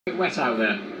Wet out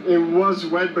there. It was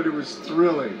wet, but it was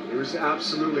thrilling. It was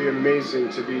absolutely amazing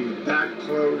to be that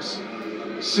close.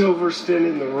 Silverstone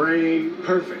in the rain,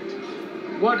 perfect.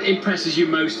 What impresses you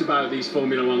most about these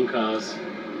Formula One cars?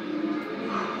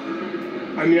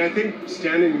 I mean, I think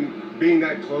being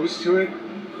that close to it,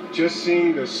 just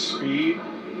seeing the speed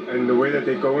and the way that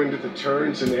they go into the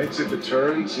turns and exit the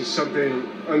turns is something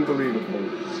unbelievable.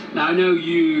 Now, I know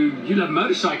you love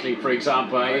motorcycling, for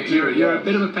example. You're a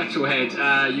bit of a petrol head.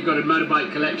 You've got a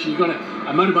motorbike collection. You've got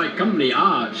a motorbike company,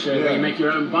 Arch, where you make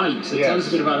your own bikes. So tell us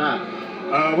a bit about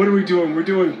that. What are we doing? We're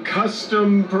doing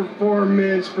custom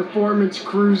performance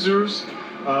cruisers,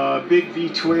 big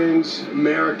V-twins,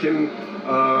 American,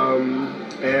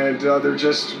 and they're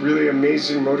just really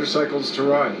amazing motorcycles to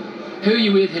ride. Who are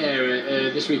you with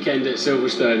here this weekend at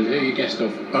Silverstone? Who are you guest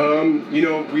of? You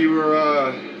know,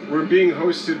 we're being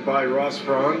hosted by Ross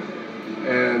Braun,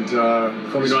 and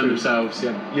Formula One themselves,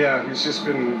 yeah. Yeah, he's just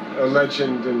been a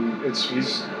legend, and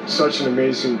he's such an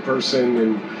amazing person,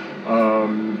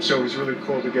 and so it was really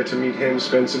cool to get to meet him,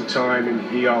 spend some time, and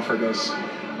he offered us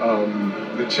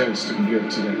the chance to be here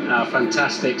today.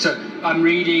 Fantastic. So I'm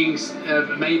reading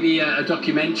maybe a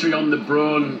documentary on the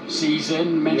Braun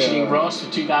season, mentioning Ross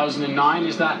for 2009.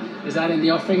 Is that in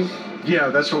the offing? Yeah,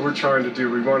 that's what we're trying to do.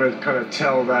 We want to kind of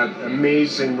tell that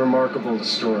amazing, remarkable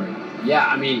story. Yeah,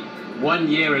 I mean, 1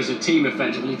 year as a team,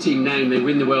 effectively, team name, they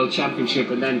win the World Championship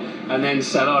and then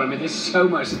sell on. I mean, there's so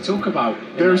much to talk about.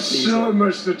 There's so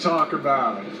much to talk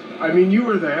about. I mean, you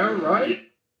were there, right?